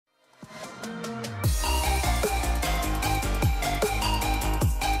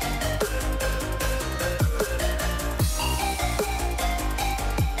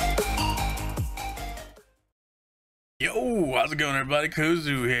How's it going, everybody?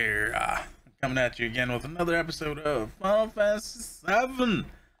 Kuzu here, coming at you again with another episode of Final Fantasy VII.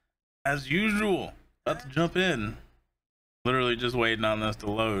 As usual, about to jump in. Literally just waiting on this to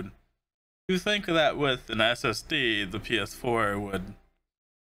load. You think that with an SSD, the PS4 would,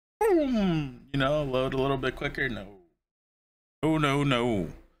 you know, load a little bit quicker? No. Oh, no.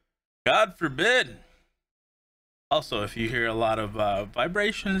 God forbid. Also, if you hear a lot of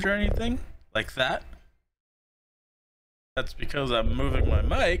vibrations or anything like that, that's because I'm moving my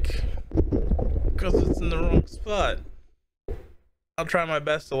mic because it's in the wrong spot. I'll try my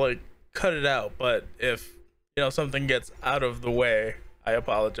best to like cut it out, but if you know something gets out of the way, I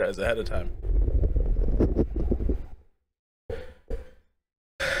apologize ahead of time.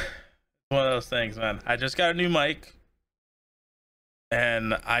 One of those things, man. I just got a new mic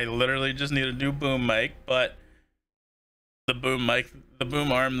and I literally just need a new boom mic, but the boom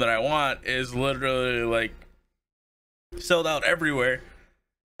arm that I want is literally like sold out everywhere,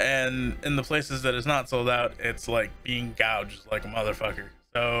 and in the places that it's not sold out, it's like being gouged like a motherfucker.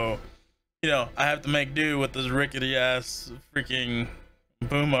 So, you know, I have to make do with this rickety ass freaking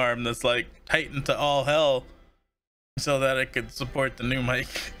boom arm that's like tightened to all hell so that it could support the new mic.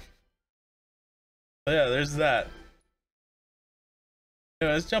 So yeah, there's that.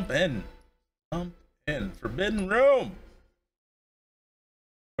 Anyway, let's jump in. Forbidden Room,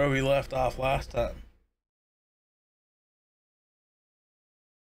 where we left off last time.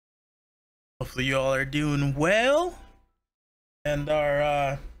 Hopefully you all are doing well and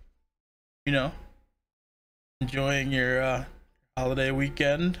are, you know, enjoying your holiday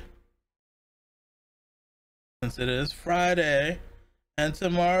weekend, since it is Friday and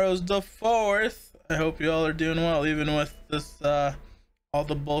tomorrow's the 4th. I hope you all are doing well, even with this, all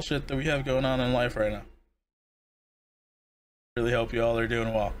the bullshit that we have going on in life right now. Really hope you all are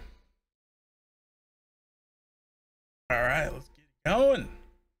doing well. All right, let's get going.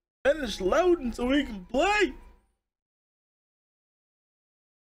 Finish loading so we can play.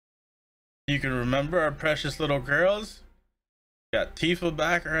 You can remember our precious little girls. We got Tifa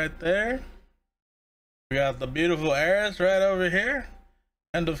back right there. We got the beautiful Aerith right over here.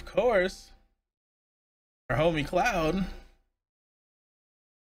 And of course, our homie Cloud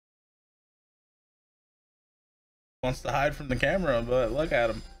wants to hide from the camera, but look at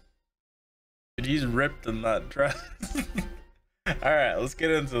him. Dude, he's ripped in that dress. All right, let's get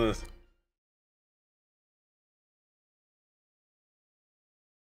into this.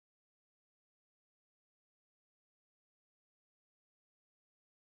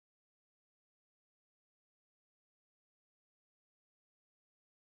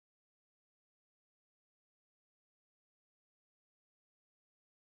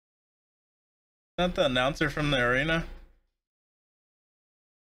 Not the announcer from the arena.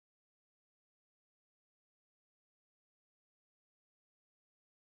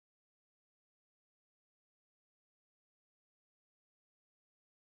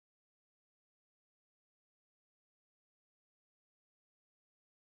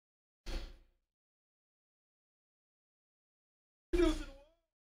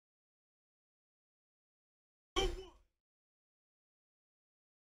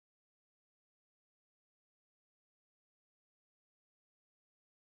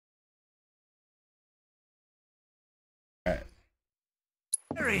 Alright.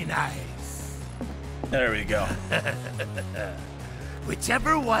 Very nice. There we go.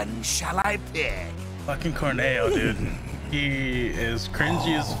 Whichever one shall I pick? Fucking Corneo, dude. He is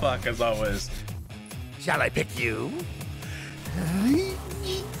cringy as fuck as always. Shall I pick you?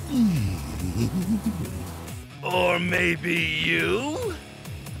 Or maybe you?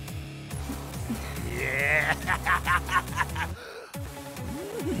 Yeah.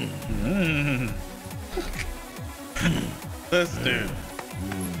 This dude.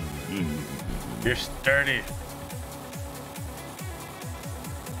 You're sturdy.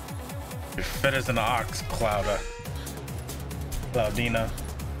 You're fit as an ox, Cloudina.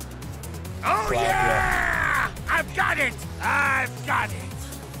 Oh Claudia. yeah! I've got it! I've got it!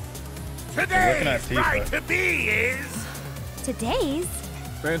 Today's right to be is... Today's?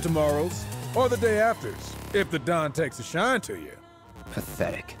 And tomorrow's, or the day after's, if the dawn takes a shine to you.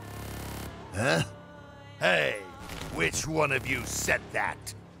 Pathetic. Huh? Hey, which one of you said that?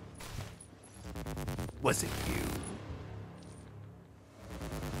 Was it you?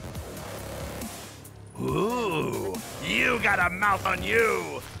 Ooh, you got a mouth on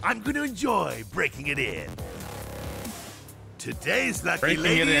you! I'm gonna enjoy breaking it in. Today's lucky Breaking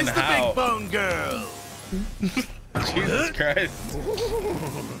lady it in is the how? big bone girl! Jesus Christ.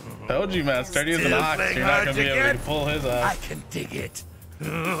 Told you, man, sturdy as an Still ox. playing You're not hard gonna to be able to get? pull his I ass. can dig it.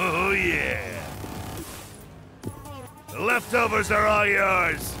 Oh yeah. The leftovers are all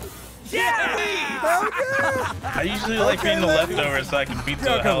yours. Yeah! I usually like being the leftover so I can beat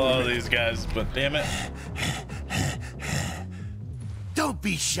the hell out of these guys, but damn it. Don't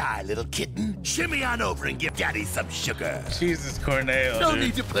be shy, little kitten. Shimmy on over and give Daddy some sugar. Jesus, Corneo, No dude.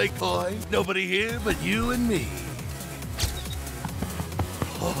 need to play coy. Nobody here but you and me.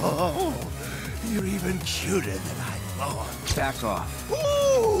 Oh, you're even cuter than I thought. Back off.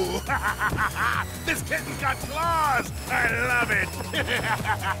 Ooh! This kitten's got claws! I love it!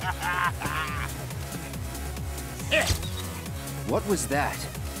 What was that?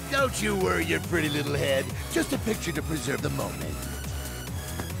 Don't you worry your pretty little head. Just a picture to preserve the moment.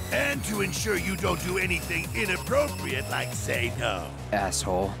 And to ensure you don't do anything inappropriate like say no.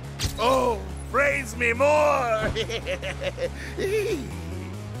 Asshole. Oh, praise me more!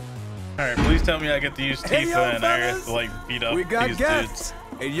 Alright, please tell me I get to use Tifa yo, and fellas. Aerith to like beat up We got these guests,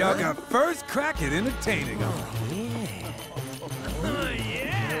 dudes. and y'all got first crack at entertaining them.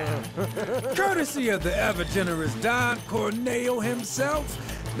 Courtesy of the ever-generous Don Corneo himself.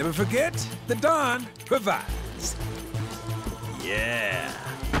 Never forget, the Don provides. Yeah.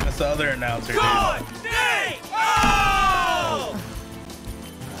 That's the other announcer, dude.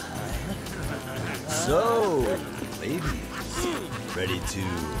 So, ladies, ready to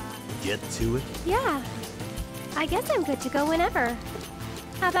get to it? Yeah. I guess I'm good to go whenever.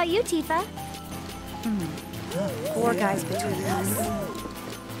 How about you, Tifa? 4 guys between us.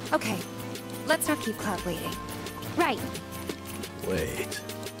 Okay, let's not keep Cloud waiting. Right. Wait.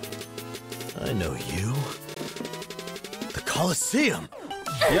 I know you. The Colosseum.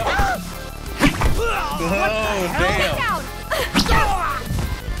 Yep. Oh,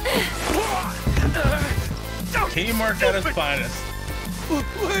 damn. Teamwork at its finest.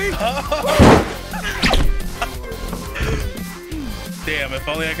 Damn, if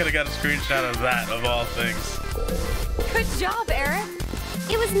only I could have got a screenshot of that, of all things. Good job, Aerith.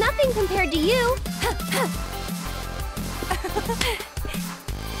 It was nothing compared to you.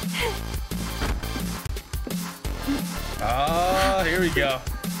 Oh, here we go.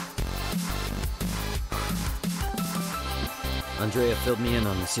 Andrea filled me in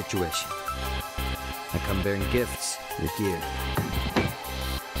on the situation. I come bearing gifts. You're here.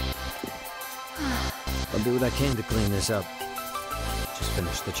 I'll do what I can to clean this up. Just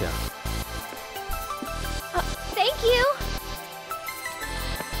finish the job. Thank you.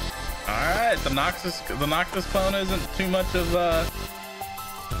 All right, the Noctis clone isn't too much of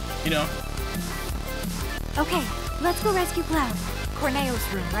you know. Okay, let's go rescue Cloud. Corneo's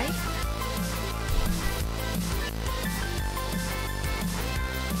room, right?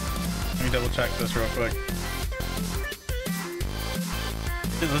 Let me double check this real quick.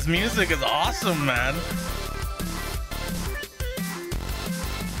 Dude, this music is awesome, man.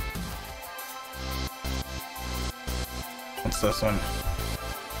 What's this one?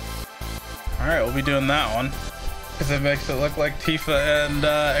 All right, we'll be doing that one because it makes it look like Tifa and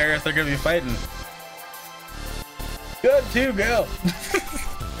Aerith are gonna be fighting. Good too, girl.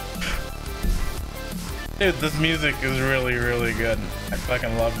 Dude, this music is really, really good. I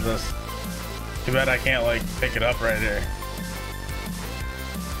fucking love this. Too bad I can't like pick it up right here.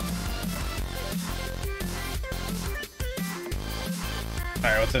 All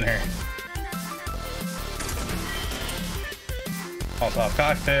right, what's in here? All-top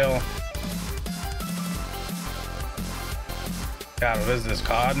cocktail. God, what is this,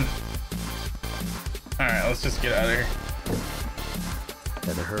 cod? All right, let's just get out of here.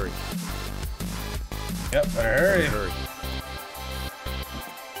 Better hurry. Yep, better hurry. Better hurry.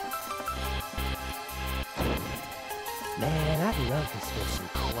 Man, I'd love to spend some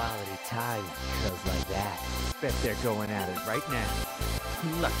quality time with girls like that. Bet they're going at it right now.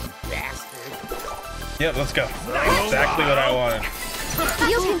 Lucky bastard. Yep, let's go. Exactly what I wanted.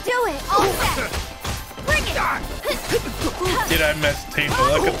 You can do it. All set. Bring it. Dude, I missed Tifa.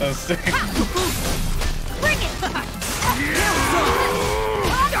 Look at those things. Bring it.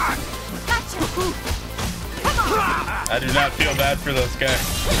 Gotcha. Come on. I do not feel bad for those guys.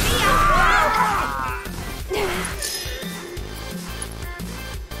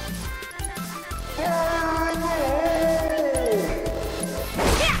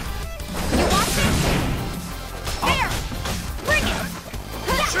 You want this? There. Bring it.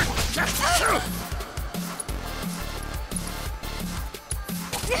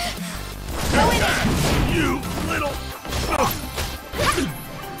 Go in it. You little...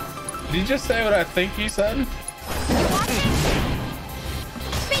 Did you just say what I think you said? You want this?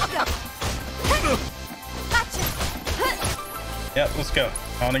 Bingo. Gotcha. Yep, let's go.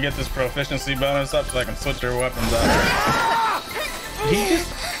 I want to get this proficiency bonus up so I can switch their weapons out.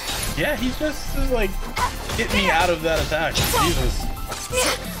 He just is like get me out of that attack. Jesus.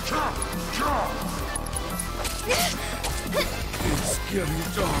 It's getting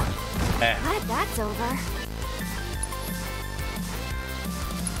dark. Glad that's over.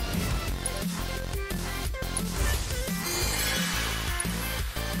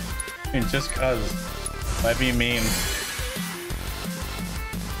 I mean, just cause. Might be mean.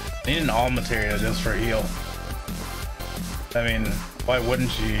 Need an all material just for heal. I mean, why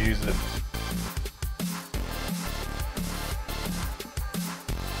wouldn't you use it?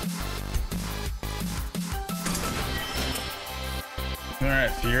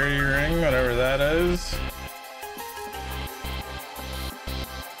 Alright, Fury Ring, whatever that is.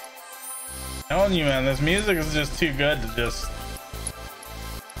 I'm telling you, man, this music is just too good to just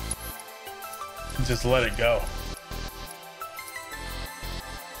let it go.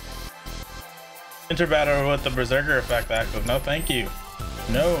 Enter battle with the Berserker effect active. No, thank you.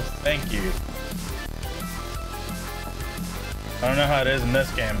 No, thank you. I don't know how it is in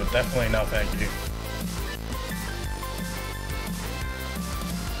this game, but definitely no, thank you.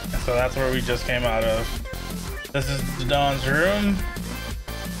 So that's where we just came out of. This is Dawn's room.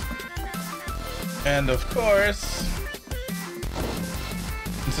 And of course,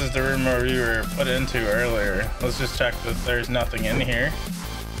 this is the room where we were put into earlier. Let's just check that there's nothing in here.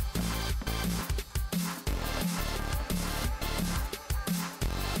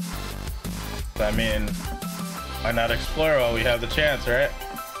 I mean, why not explore while we have the chance, right?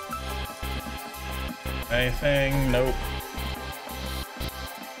 Anything? Nope.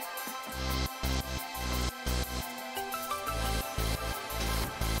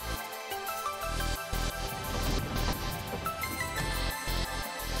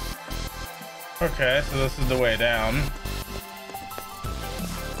 Okay, so this is the way down.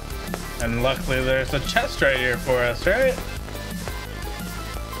 And luckily there's a chest right here for us, right?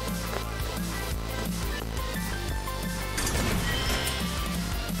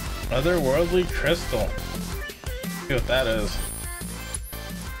 Otherworldly crystal. Let's see what that is.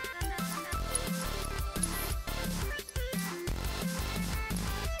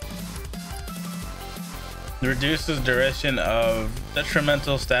 Reduces duration of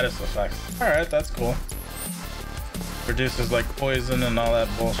detrimental status effects. Alright, that's cool. Reduces like poison and all that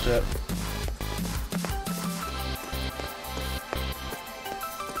bullshit.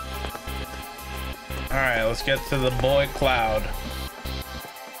 Alright, let's get to the boy Cloud.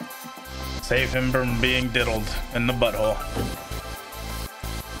 Save him from being diddled in the butthole.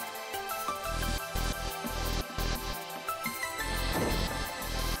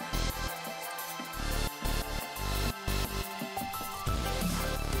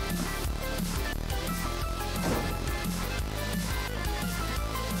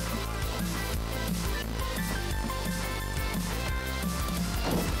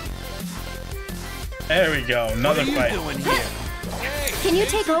 There we go, another fight. Can you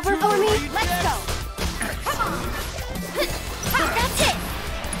take over for me? Let's go. Come on. That's it.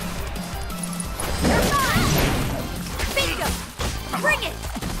 You're fine. Bingo. Bring it.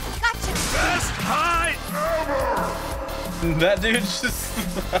 Gotcha. Best high ever! That dude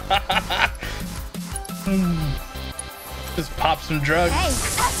just popped some drugs. Hey,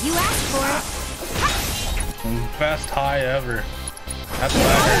 you asked for it. Best high ever. That's what I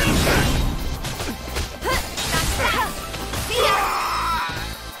heard.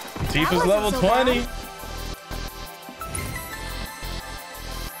 Tifa's level 20.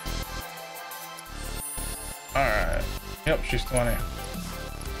 Alright. Yep, she's 20.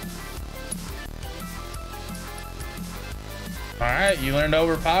 Alright, you learned to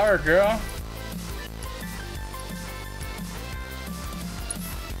overpower, girl.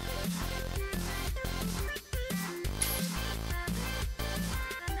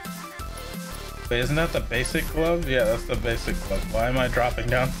 Wait, isn't that the basic glove? Yeah, that's the basic glove. Why am I dropping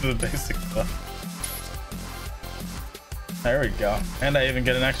down to the basic glove? There we go. And I even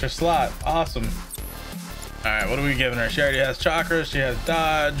get an extra slot. Awesome. Alright, what are we giving her? She already has chakra, she has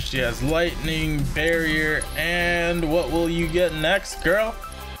dodge, she has lightning, barrier, and what will you get next, girl?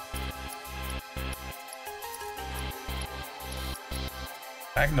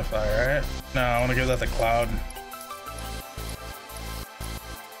 Magnify, right? No, I want to give that to Cloud.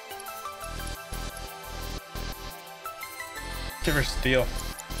 Give her steel.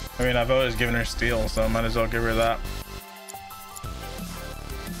 I mean, I've always given her steel, so I might as well give her that.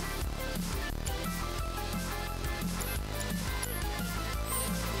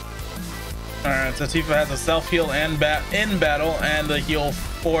 Alright, so Tifa has a self-heal and in battle and a heal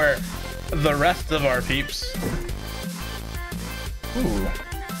for the rest of our peeps. Ooh.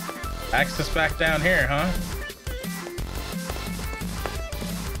 Access back down here, huh?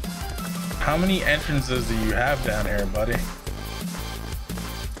 How many entrances do you have down here, buddy?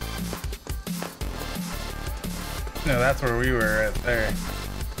 No, that's where we were right there.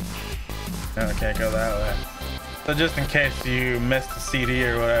 No, I can't go that way. So just in case you missed the CD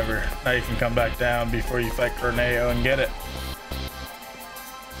or whatever, now you can come back down before you fight Corneo and get it.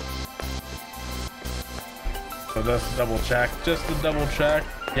 So just double check, just to double check.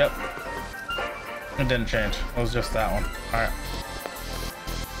 Yep. It didn't change. It was just that one. All right.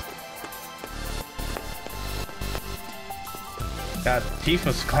 God,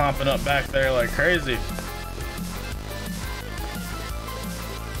 Tifa's clomping up back there like crazy.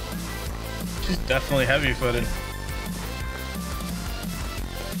 She's definitely heavy-footed.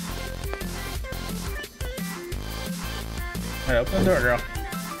 All right, open the door, girl.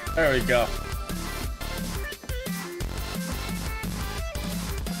 There we go.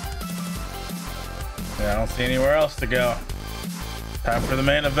 Yeah, I don't see anywhere else to go. Time for the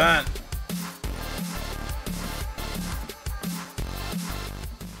main event.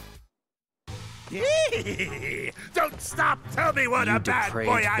 Don't stop! Tell me what You a bad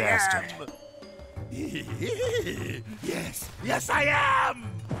boy depraved I am! Yes, I am!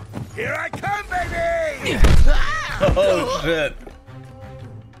 Here I come, baby! Oh, shit.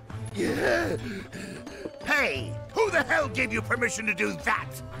 Hey, who the hell gave you permission to do that?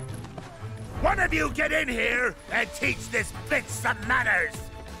 One of you get in here and teach this bitch some manners!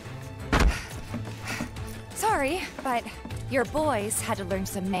 Sorry, but your boys had to learn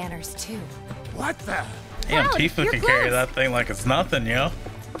some manners too. What the? Damn, Cloud, Tifa you're can carry close. that thing like it's nothing, yo.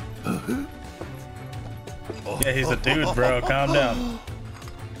 Yeah, he's a dude, bro. Calm down.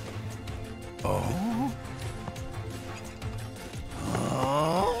 Oh?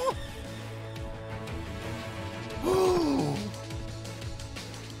 Oh? Ooh.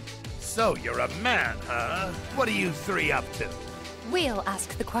 So you're a man, huh? What are you three up to? We'll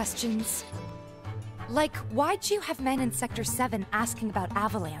ask the questions. Like, why'd you have men in Sector 7 asking about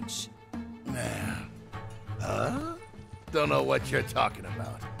Avalanche? Huh? Don't know what you're talking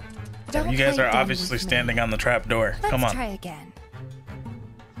about. Don't You guys play are dumb obviously with me. standing on the trap door. Come Let's on. try again.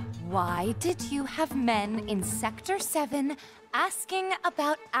 Why did you have men in Sector 7 asking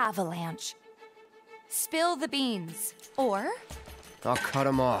about Avalanche? Spill the beans. Or I'll cut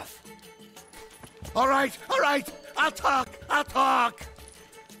him off. All right, I'll talk.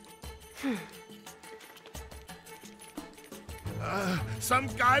 Some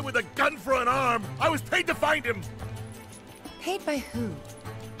guy with a gun for an arm. I was paid to find him. paid by who?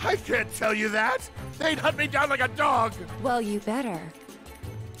 I can't tell you that. They'd hunt me down like a dog. Well, you better.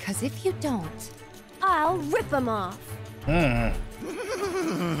 'Cause if you don't, I'll rip them off.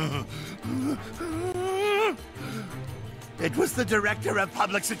 It was the director of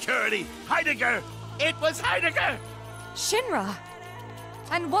public security, Heidegger. It was Heidegger. Shinra!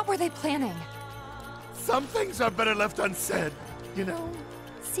 And what were they planning? Some things are better left unsaid, you know.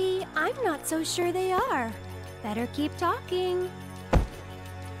 See, I'm not so sure they are. Better keep talking.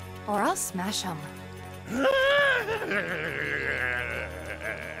 Or I'll smash them.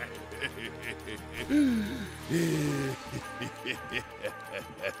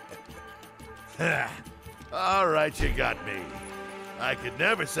 All right, you got me. I could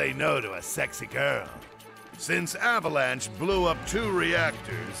never say no to a sexy girl. Since Avalanche blew up 2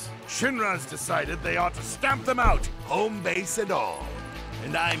 reactors, Shinra's decided they ought to stamp them out, home base and all.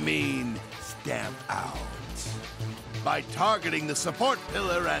 And I mean stamp out. By targeting the support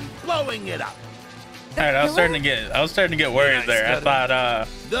pillar and blowing it up. All right, I was starting to get worried there. I thought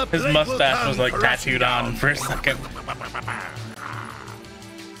The his blade will mustache come was like crashing tattooed on down. for a second.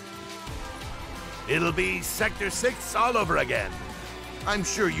 It'll be Sector 6 all over again. I'm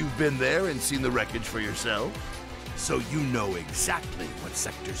sure you've been there and seen the wreckage for yourself. So you know exactly what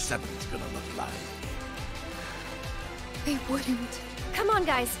Sector 7's gonna look like. They wouldn't. Come on,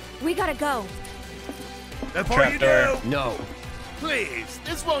 guys. We gotta go. Before you do, Trapdoor. No. please,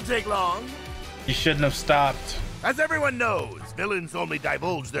 this won't take long. You shouldn't have stopped. As everyone knows, villains only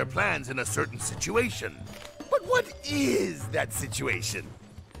divulge their plans in a certain situation. But what is that situation?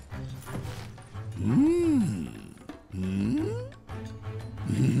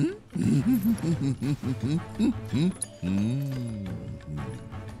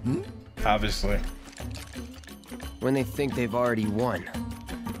 Obviously. When they think they've already won.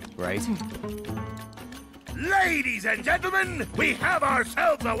 Right? Ladies and gentlemen, we have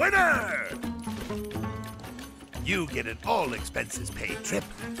ourselves a winner! You get an all-expenses-paid trip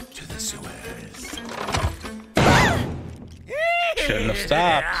to the sewers. Shouldn't have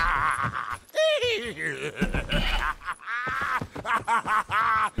stopped.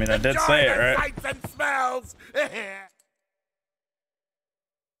 I mean, I did say it, right? Sights and smells.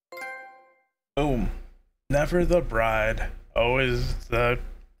 Boom. Never the bride, always the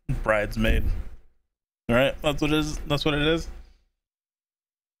bridesmaid. Right? That's what it is. That's what it is.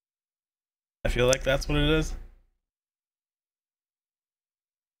 I feel like that's what it is.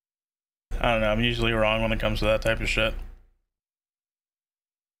 I don't know. I'm usually wrong when it comes to that type of shit.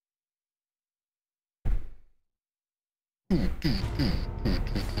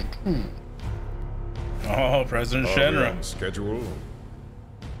 Oh, President Shenron. Schedule.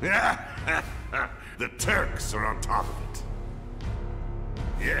 The Turks are on top of it.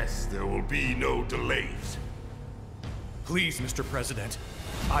 Yes, there will be no delays. Please, Mr. President,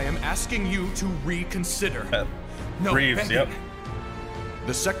 I am asking you to reconsider. No, Reeves, begging. yep.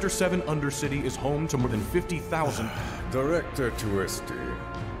 The Sector 7 Undercity is home to more than 50,000. Director Twisty.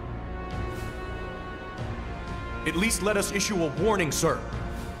 At least let us issue a warning, sir.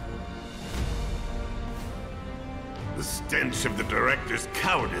 The stench of the director's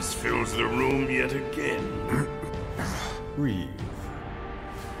cowardice fills the room yet again. Reeve.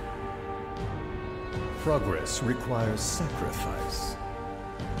 Progress requires sacrifice.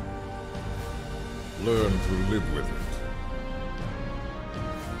 Learn to live with it.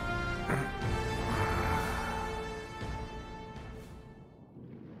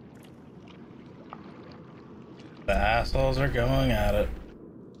 The assholes are going at it.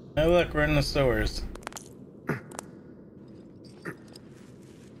 Hey, look, we're in the sewers.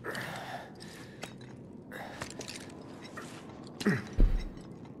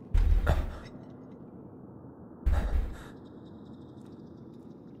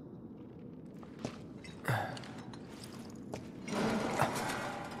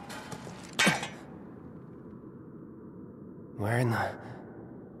 Where in the...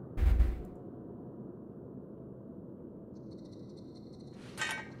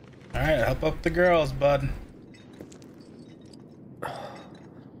 Alright, help up the girls, bud.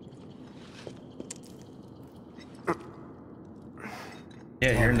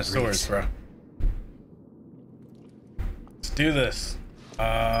 Yeah, you're in the sewers, bro. Let's do this.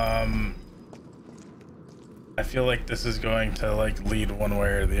 I feel like this is going to like lead one way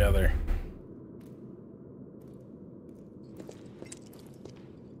or the other.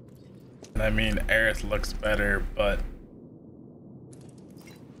 And I mean, Aerith looks better, but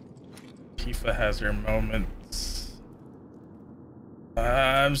Tifa has her moments.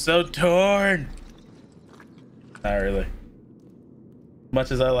 I'm so torn. Not really.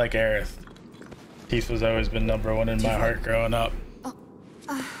 Much as I like Aerith, Tifa's always been #1 in my heart growing up.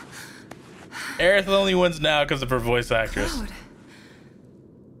 Aerith only wins now because of her voice actress. Cloud.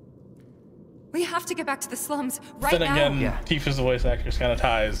 We have to get back to the slums right Then now. again, Tifa's voice actress kind of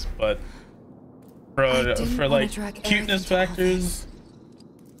ties, but for like cuteness factors,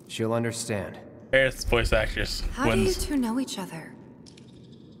 She'll understand. Aerith's voice actress How do you wins. two know each other?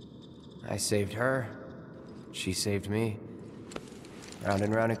 I saved her. She saved me. Round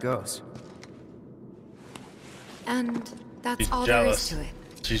and round it goes. And that's She's all jealous. there is to it.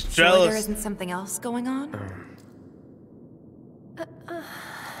 She's Sure jealous. there isn't something else going on?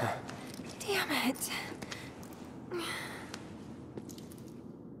 Damn it.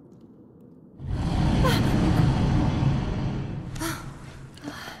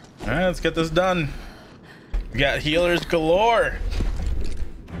 Alright, let's get this done. We got healers galore.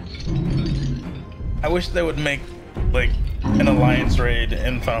 I wish they would make like an alliance raid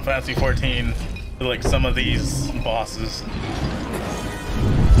in Final Fantasy 14 with like some of these bosses.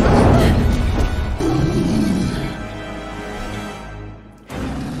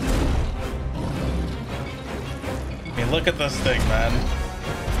 I mean, look at this thing, man.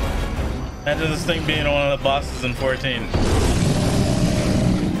 Imagine this thing being one of the bosses in 14.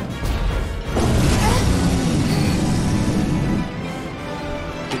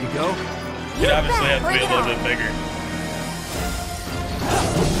 Here you go. It obviously has to be a little bit bigger.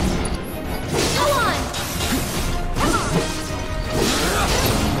 Go on! Come on!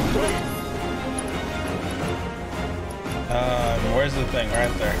 Where's the thing?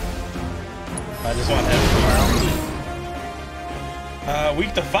 Right there. I just want him.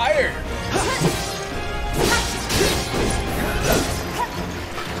 Weak to fire.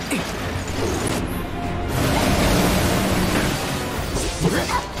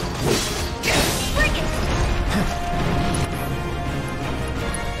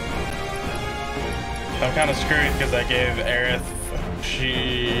 I'm kind of screwed because I gave Aerith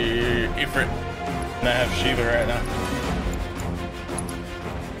Ifrit, and I have Shiva right now.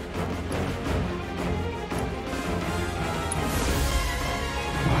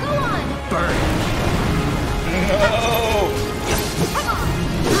 Go on! Burn. No! Come on!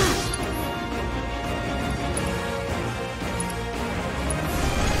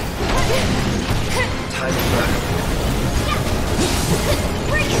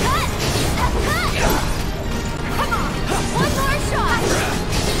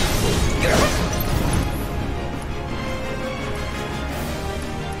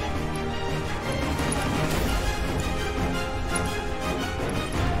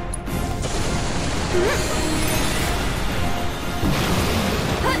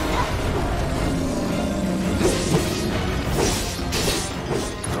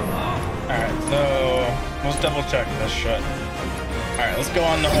 Alright, so let's double check this shit. Alright, let's go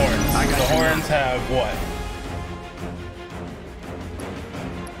on the horns. The horns have what?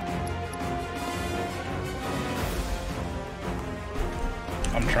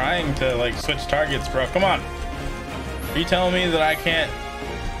 I'm trying to like switch targets, bro. Come on. Are you telling me that I can't?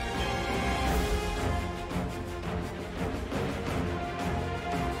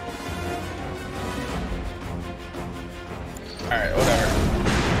 Alright, whatever.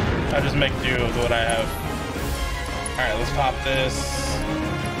 I'll just make do with what I have. Alright, let's pop this.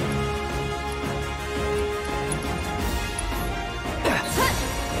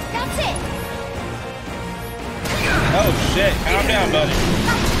 That's it. Oh shit, calm down, buddy.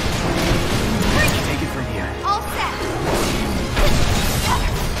 Take it from here. All set.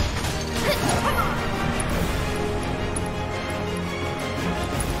 Come on.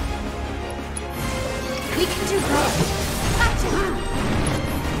 We can do both. Gotcha.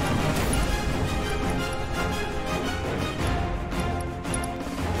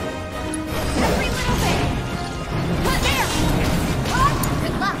 Every little bit. There.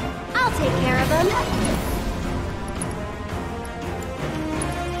 Good luck. I'll take care of them.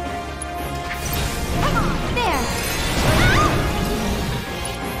 Come on. There.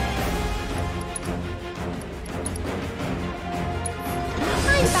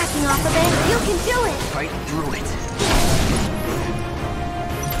 I'm backing off a bit. You can do it. Fight through it.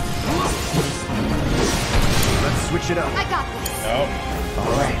 Let's switch it up. I got this. Nope.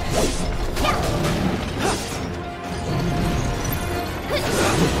 All right.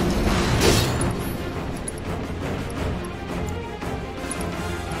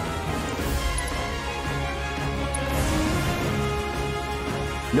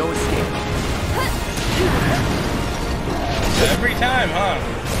 No escape. Every time, huh?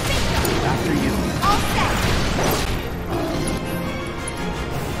 After you. All set.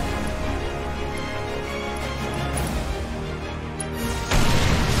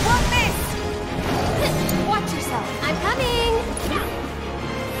 Want this? Watch yourself. I'm coming.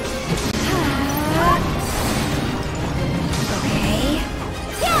 Okay.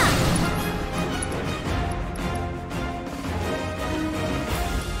 Yeah.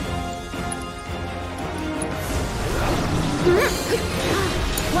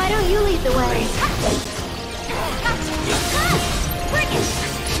 Why don't you lead the way? Bring it!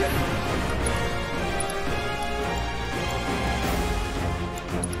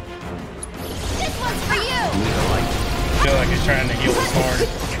 This one's for you! I feel like he's trying to heal his horn.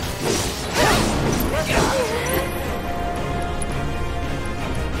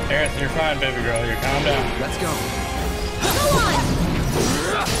 Aerith, you're fine, baby girl. You're calm down. Let's go. Go on!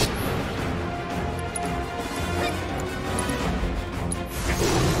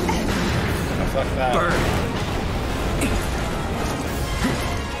 Oh, fuck that. Burn.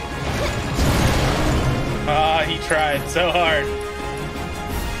 Ah, he tried so hard.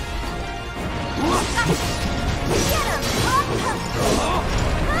 Get him!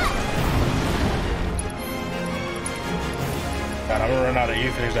 God, I'm gonna run out of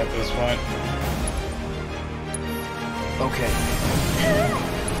ethers at this point. Okay.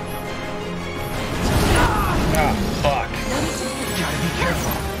 Ah, fuck. Gotta be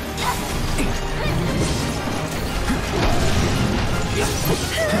careful.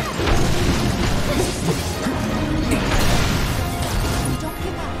 Don't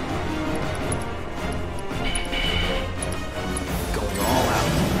give up. Going all out.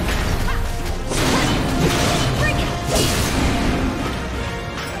 Bring it!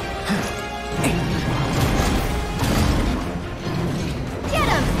 Get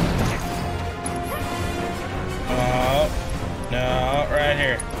him! Oh, no, right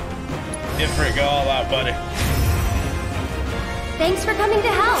here. Different, go all out, buddy. Thanks for coming to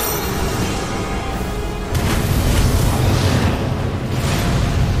help.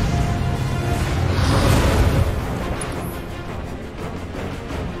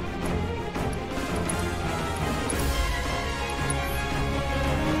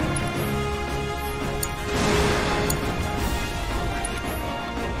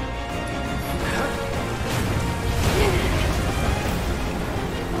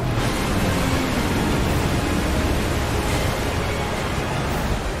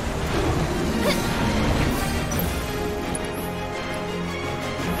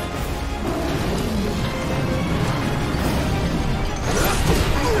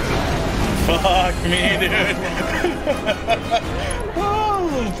 Fuck me, dude.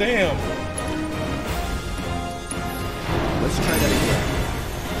 Oh, damn. Let's try that again.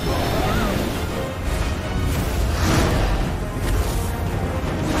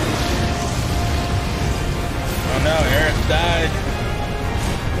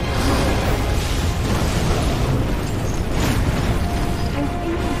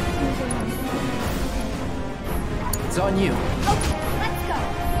 It's on you. Okay, let's go.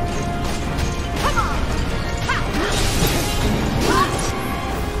 Come on.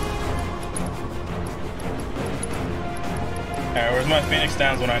 Alright, where's my Phoenix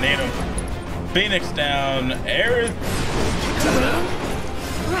Downs when I need them? Phoenix Down, Aerith.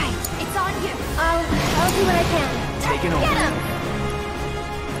 Right, it's on you. I'll do what I can. Taking over. Get him.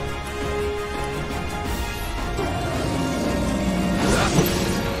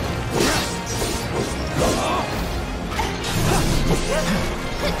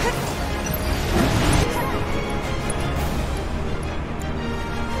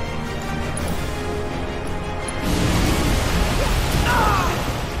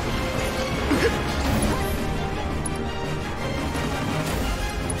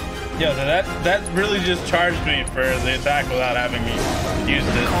 Yeah, that really just charged me for the attack without having used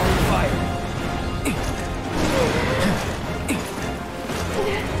it.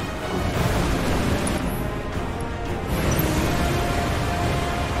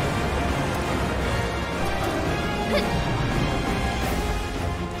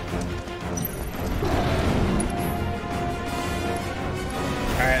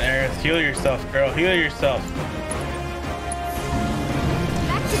 Alright, Aerith, heal yourself, girl. Heal yourself.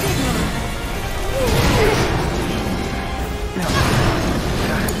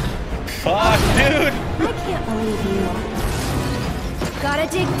 Fuck, dude! I can't believe you. Gotta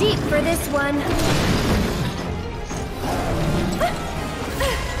dig deep for this one.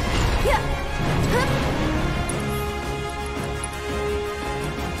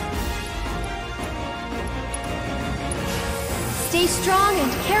 Stay strong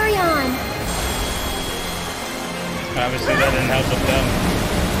and carry on. Obviously, that didn't help with them.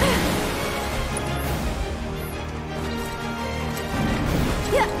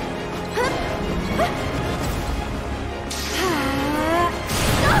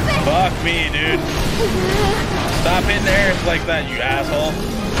 Fuck me, dude. Stop hitting Aerith like that, you asshole.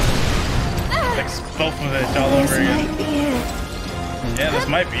 Fix both of it all over again. Yeah, this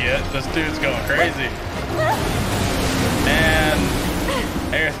might be it. This dude's going crazy. And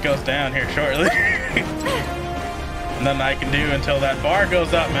Aerith goes down here shortly. Nothing I can do until that bar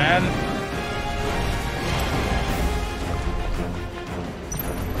goes up, man.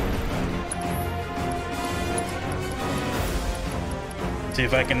 See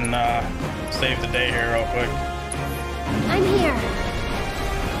if I can save the day here real quick. I'm here.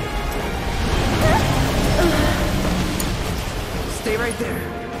 Stay right there.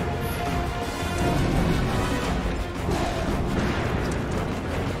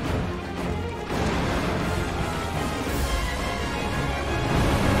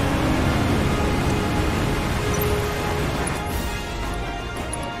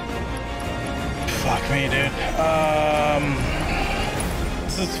 Fuck me, dude.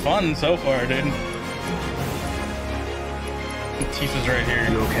 This is fun so far, dude. Tifa's right here.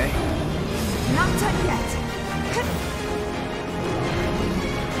 You okay? Not done yet.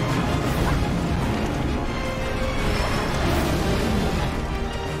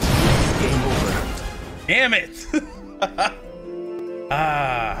 Game over. Damn it!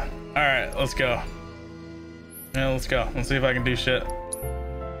 Alright, let's go. Yeah, let's go. Let's see if I can do shit.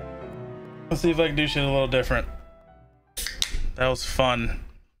 Let's see if I can do shit a little different. That was fun.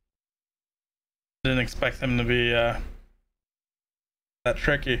 Didn't expect them to be that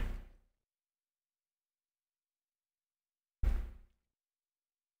tricky.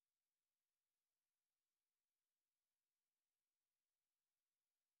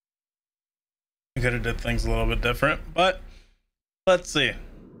 I could have did things a little bit different, but let's see.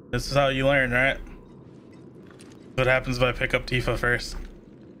 This is how you learn, right? What happens if I pick up Tifa first?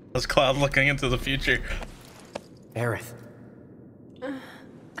 That's Cloud looking into the future. Aerith.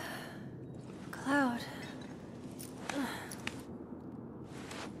 Cloud.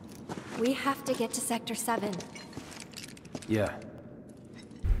 We have to get to Sector 7. Yeah.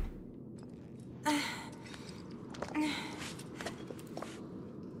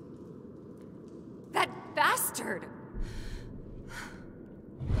 That bastard!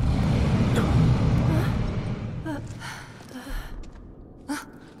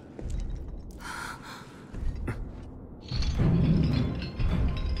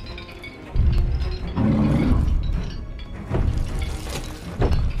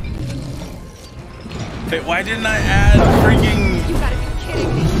 Wait, why didn't I add freaking... You gotta be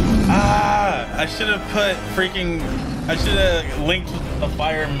kidding me. I should have put freaking... I should have linked the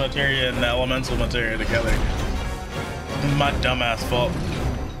fire materia and the elemental materia together. My dumbass fault.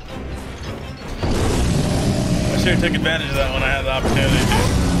 I should have took advantage of that when I had the opportunity to.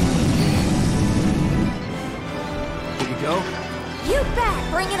 Here you go. You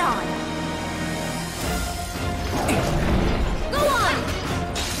bet! Bring it on! Go on!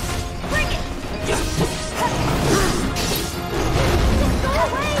 Bring it! Just go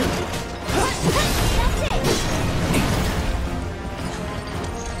away! That's it!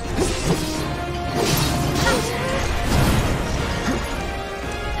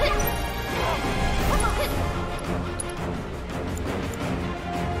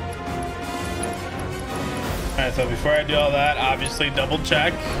 Alright, so before I do all that, obviously double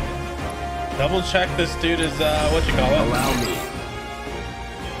check. Double check this dude is, what you call it? Allow me.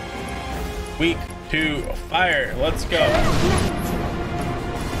 Weak to fire. Let's go.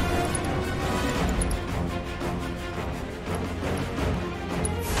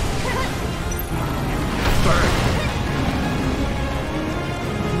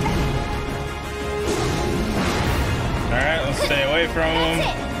 Alright, let's stay away from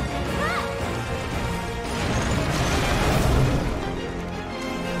him.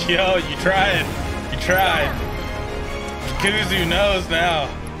 Yo, you tried. You tried. Kuzu knows now.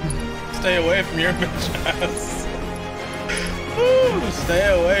 Stay away from your bitch ass. Woo, stay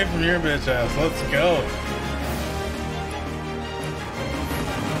away from your bitch ass. Let's go.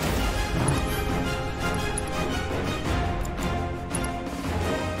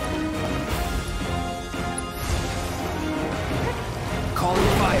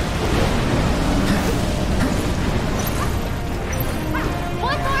 Calling fire.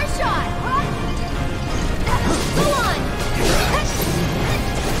 One more shot! Go on!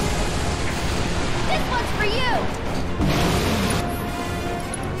 This one's for you!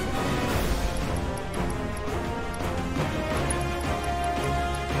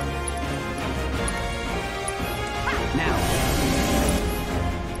 Now.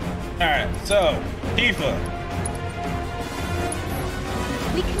 Alright, so Tifa.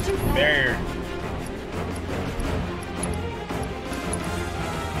 We can do that. Barrier.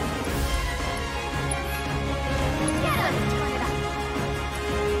 Get him! Turn it up.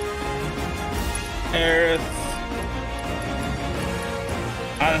 Aerith.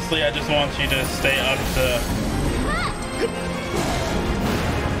 Honestly, I just want you to stay up to.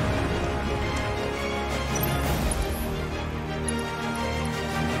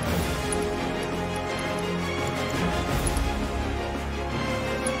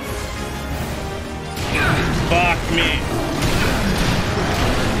 Fuck me.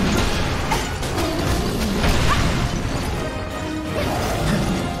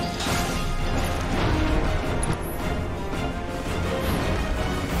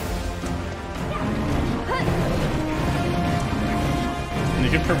 You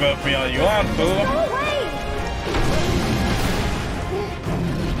can provoke me all you want, fool. Go away!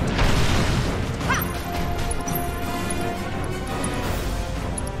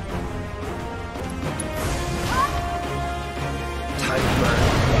 Time burn.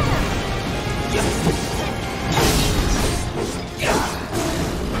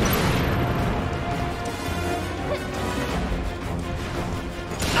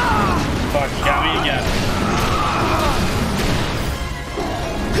 Fuck, you got me again.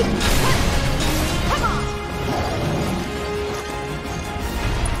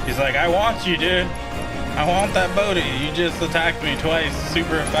 He's like, I want you, dude. I want that booty. You just attacked me twice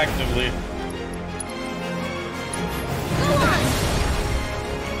super effectively. Go on!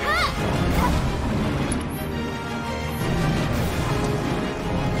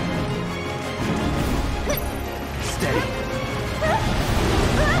 Steady.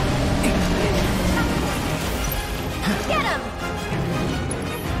 Get him!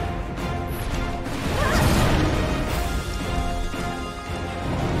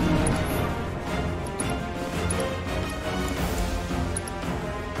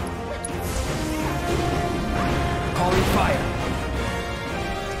 Calling fire.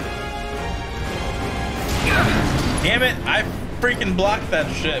 Damn it, I freaking blocked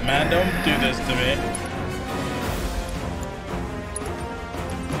that shit, man. Don't do this to me.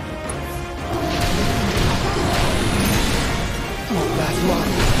 Last one.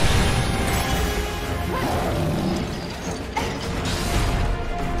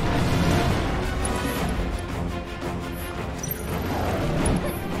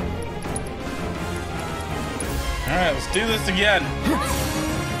 Alright, let's do this again.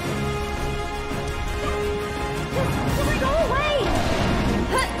 Go away!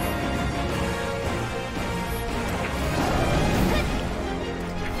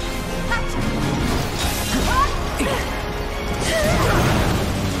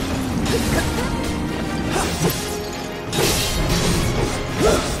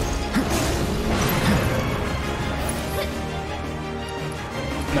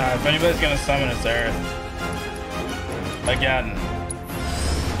 Nah, if anybody's gonna summon, it's Aerith. Again.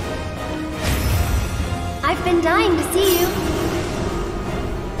 I've I've been dying to see you.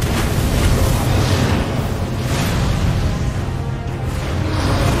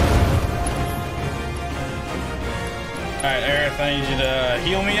 Alright, Aerith, I need you to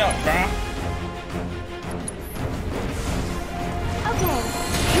heal me up, bro. Okay.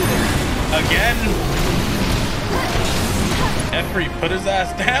 Again? Effrey, put his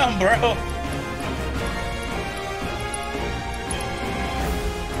ass down, bro.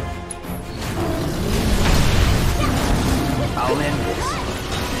 I'll end this.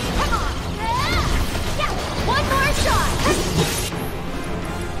 Come on. Yeah. One more shot.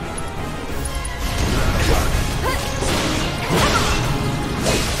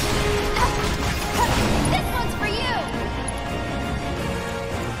 This one's for you.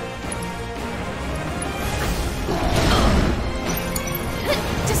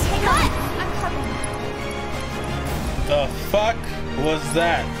 Just hang on. I'm coming. The fuck was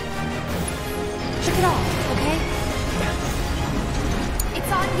that? Check it off, okay? It's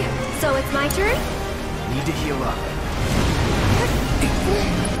on you. So it's my turn? Need to heal up.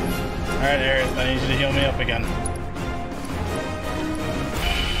 Alright, Aerith, I need you to heal me up again.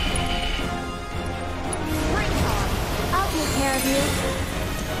 I'll take care of you.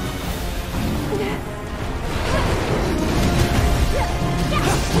 Bring it!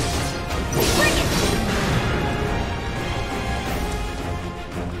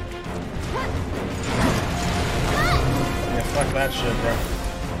 Yeah, fuck that shit, bro.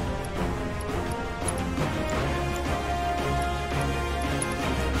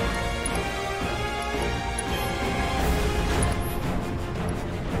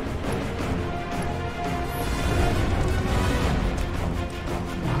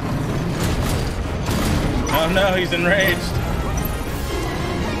 Oh no, he's enraged.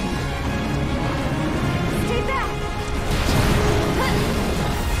 Stay back!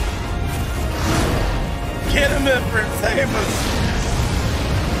 Get him, Ifrit, save us!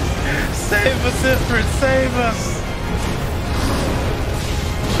 Save us, Ifrit, save us!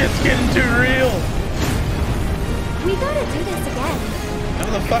 Shit's getting too real. We gotta do this again. No,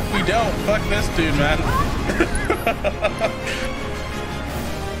 the fuck we don't. Fuck this dude, man.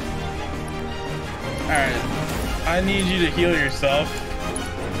 Alright. I need you to heal yourself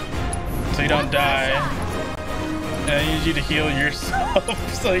so you don't die. And I need you to heal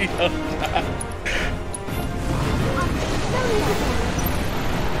yourself so you don't die.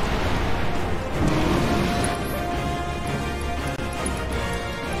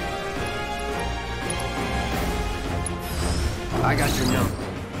 I got your number.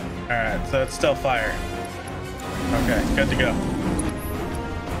 Alright, so it's still fire. Okay, good to go.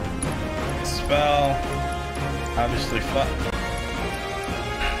 Spell. Obviously fuck.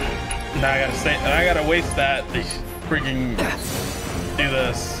 Now I gotta waste that to freaking do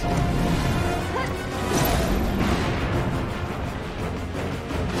this.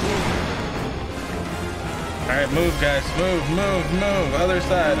 Alright, move guys, move, move, move. Other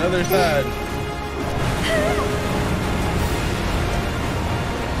side, other side.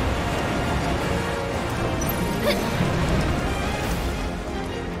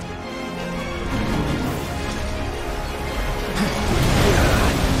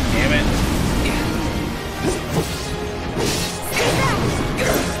 Damn it.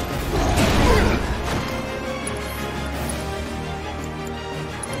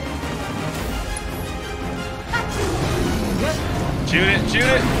 Shoot it, shoot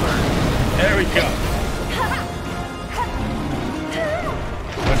it. There we go.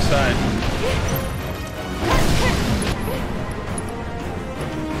 Which side?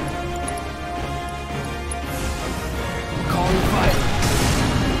 Calling fire.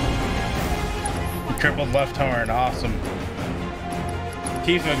 Crippled left horn, awesome.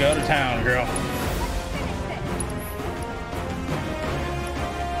 Tifa, go to town, girl.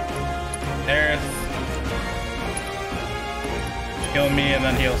 Aerith. Heal me and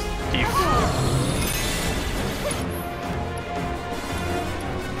then heal Tifa.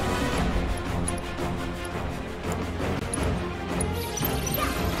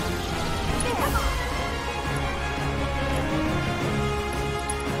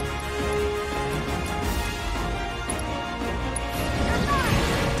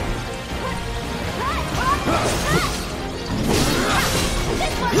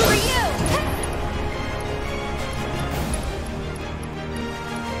 This one's for you!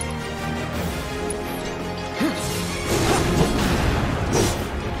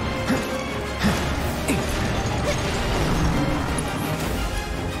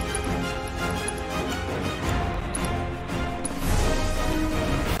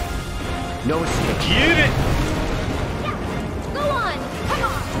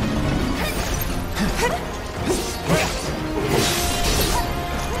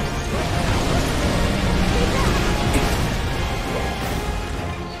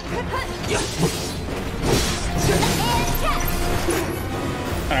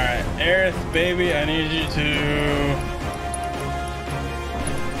 Aerith, baby, I need you to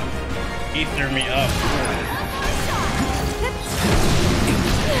ether me up.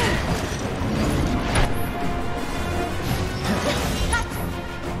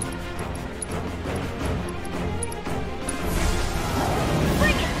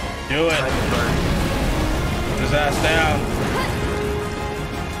 Do it. Put his ass down.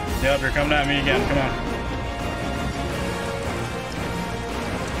 Yep, you're coming at me again. Come on.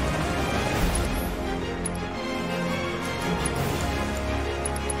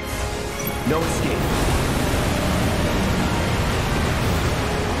 No escape.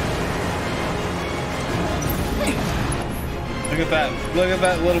 Look at that. Look at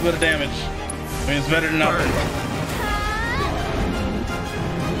that little bit of damage. I mean, it's better than nothing.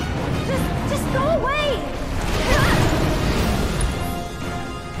 Just go away!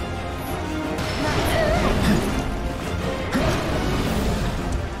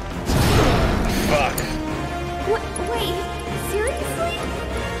 Fuck. Wait, seriously?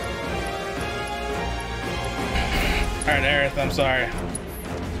 Alright, Aerith, I'm sorry.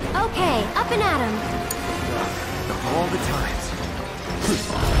 Okay, up and at him. All the times.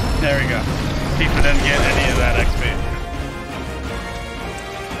 There we go. Tifa didn't get any of that XP.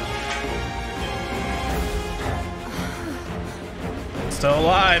 Still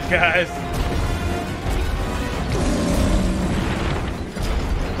alive, guys.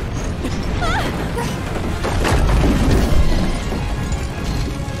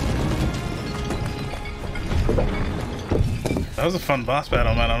 That was a fun boss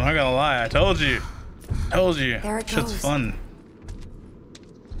battle, man. I'm not gonna lie. I told you. There it Shit's goes. fun.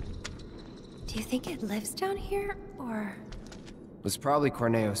 Do you think it lives down here, or? Was probably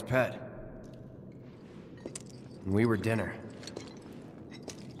Corneo's pet. And we were dinner.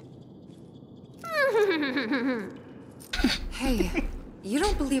 Hey, you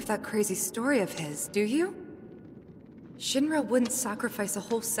don't believe that crazy story of his, do you? Shinra wouldn't sacrifice a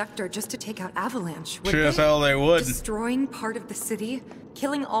whole sector just to take out Avalanche, would Sure as they? hell they would. Destroying part of the city,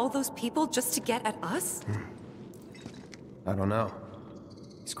 killing all those people just to get at us? I don't know.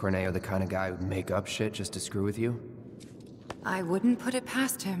 Is Corneo the kind of guy who'd make up shit just to screw with you? I wouldn't put it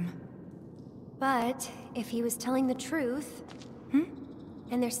past him. But if he was telling the truth,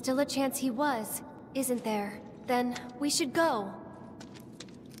 and there's still a chance he was, isn't there? Then we should go.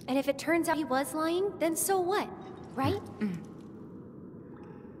 And if it turns out he was lying, then so what? Right?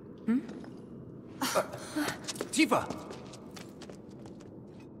 Tifa!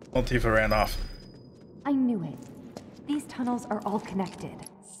 Well, Tifa ran off. I knew it. These tunnels are all connected.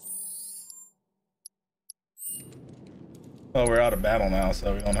 Well, we're out of battle now,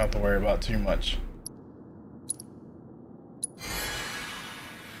 so we don't have to worry about too much.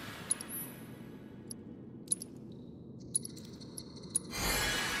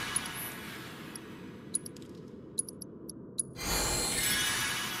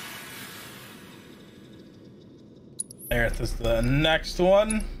 Aerith is the next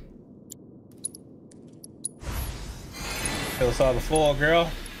one. Kill us all the full girl.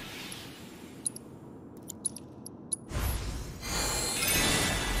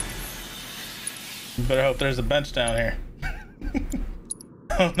 You better hope there's a bench down here.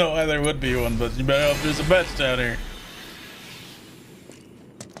 I don't know why there would be one, but you better hope there's a bench down here.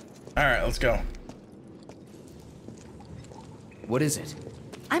 Alright, let's go. What is it?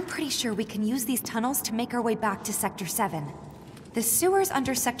 I'm pretty sure we can use these tunnels to make our way back to Sector 7. The sewers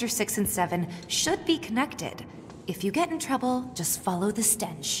under Sector 6 and 7 should be connected. If you get in trouble, just follow the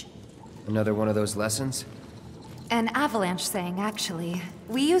stench. Another one of those lessons? An avalanche thing, actually.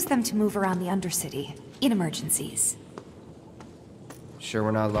 We use them to move around the Undercity, in emergencies. Sure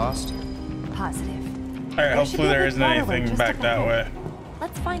we're not lost? Positive. Alright, hopefully there isn't anything back that way.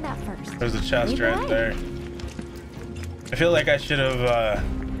 Let's find that first. There's a chest right there. I feel like I should have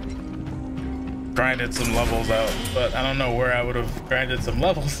grinded some levels out, but I don't know where I would have grinded some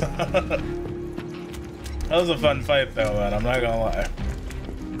levels out. That was a fun fight though, man. I'm not gonna lie.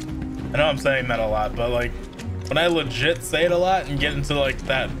 I know I'm saying that a lot, but like when I legit say it a lot and get into like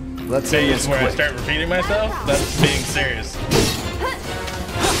that phase where I start repeating myself, that's being serious.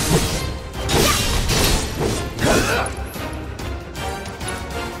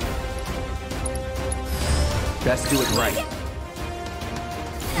 Best do it right.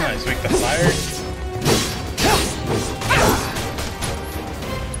 Nice, weak the fire.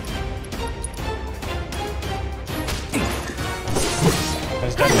 I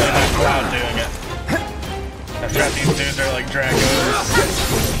was definitely not Cloud doing it. I forgot these dudes are like dragons.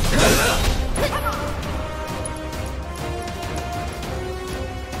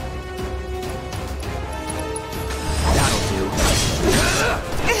 That'll do.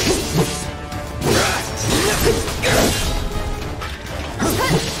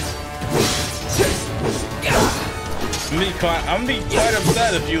 I'm gonna be quite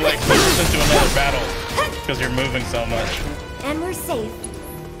upset if you like push us into another battle because you're moving so much. And we're safe.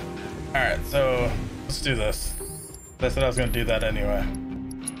 All right, so let's do this. I said I was gonna do that anyway.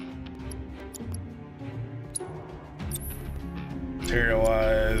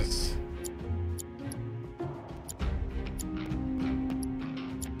 Material-wise,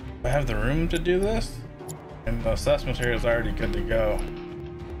 I have the room to do this, and the assess material is already good to go.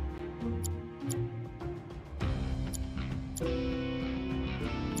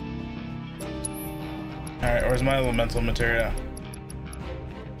 All right, where's my elemental material?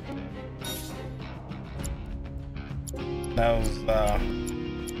 That was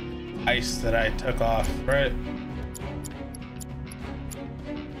ice that I took off, right?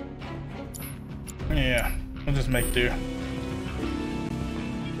 Yeah, we'll just make do.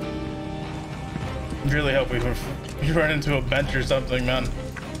 I really hope we run into a bench or something, man.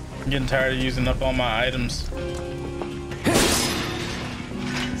 I'm getting tired of using up all my items.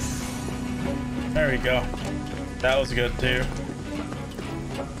 There we go. That was good too.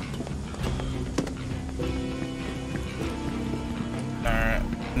 Alright,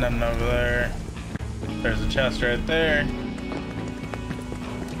 nothing over there. There's a chest right there.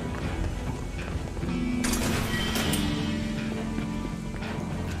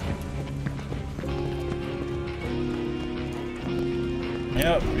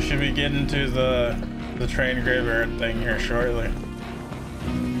 Yep, we should be getting to the train graveyard thing here shortly.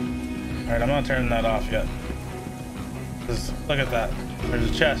 Alright, I'm not turning that off yet. Just look at that. There's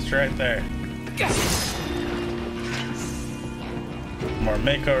a chest right there. More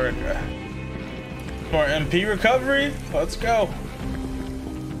makeover. More MP recovery. Let's go.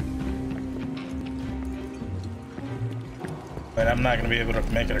 Wait, I'm not gonna be able to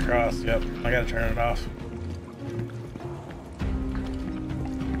make it across. Yep, I gotta turn it off.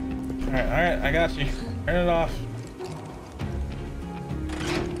 Alright, I got you. Turn it off.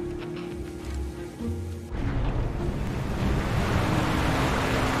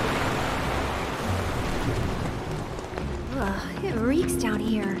 Ugh, it reeks down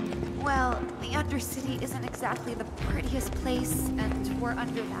here. Well, the Undercity isn't exactly the prettiest place, and we're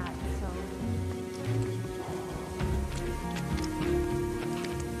under that, so...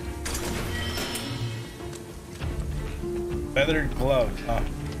 Feathered gloves, huh?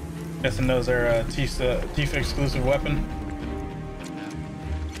 Guessing those are a Tifa exclusive weapon.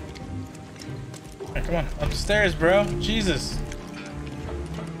 Hey, come on, upstairs, bro. Jesus.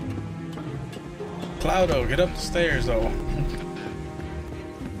 Cloudo, get up the stairs, though.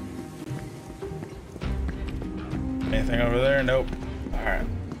 Anything over there? Nope. All right.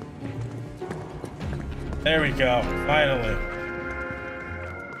 There we go. Finally.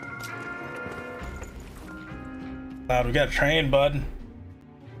 Cloud, we got a train, bud.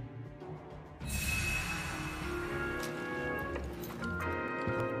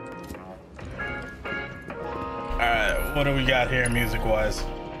 Alright, what do we got here music-wise?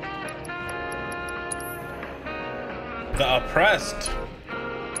 The Oppressed.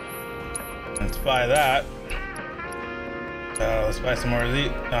 Let's buy that. Let's buy some more of these.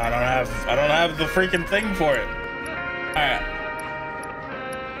 No, I don't have the freaking thing for it. Alright.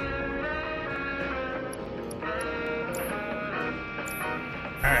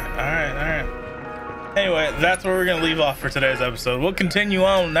 Alright. Anyway, that's where we're gonna leave off for today's episode. We'll continue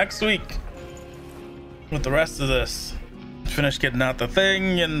on next week with the rest of this. Finish getting out the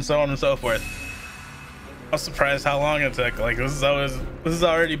thing and so on and so forth. I was surprised how long it took. Like this has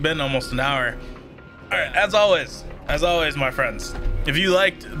already been almost an hour. All right, as always, my friends, if you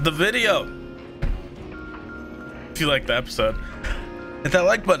liked the video, if you liked the episode, hit that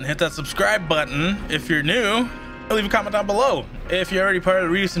like button, hit that subscribe button. If you're new, leave a comment down below. If you're already part of the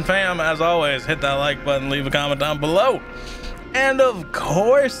Recent fam, as always, hit that like button, leave a comment down below. And of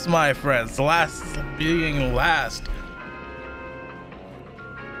course, my friends, last being last,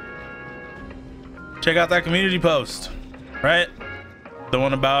 check out that community post, right? The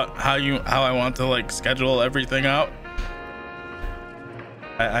one about how I want to like schedule everything out.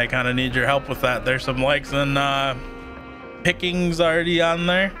 I kind of need your help with that. There's some likes and pickings already on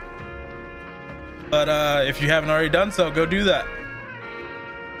there. But if you haven't already done so, go do that.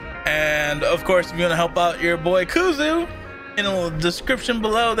 And of course, if you want to help out your boy Kuzu, in the description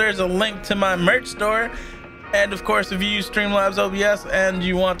below, there's a link to my merch store. And of course, if you use Streamlabs OBS and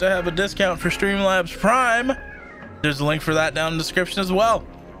you want to have a discount for Streamlabs Prime, there's a link for that down in the description as well.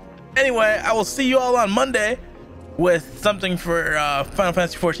 Anyway, I will see you all on Monday with something for Final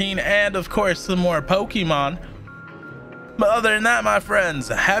Fantasy 14 and of course some more Pokemon. But other than that, my friends,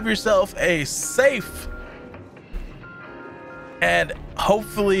 have yourself a safe and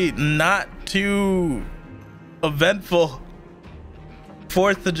hopefully not too eventful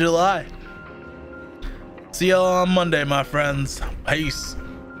 4th of July. See y'all on Monday, my friends. Peace.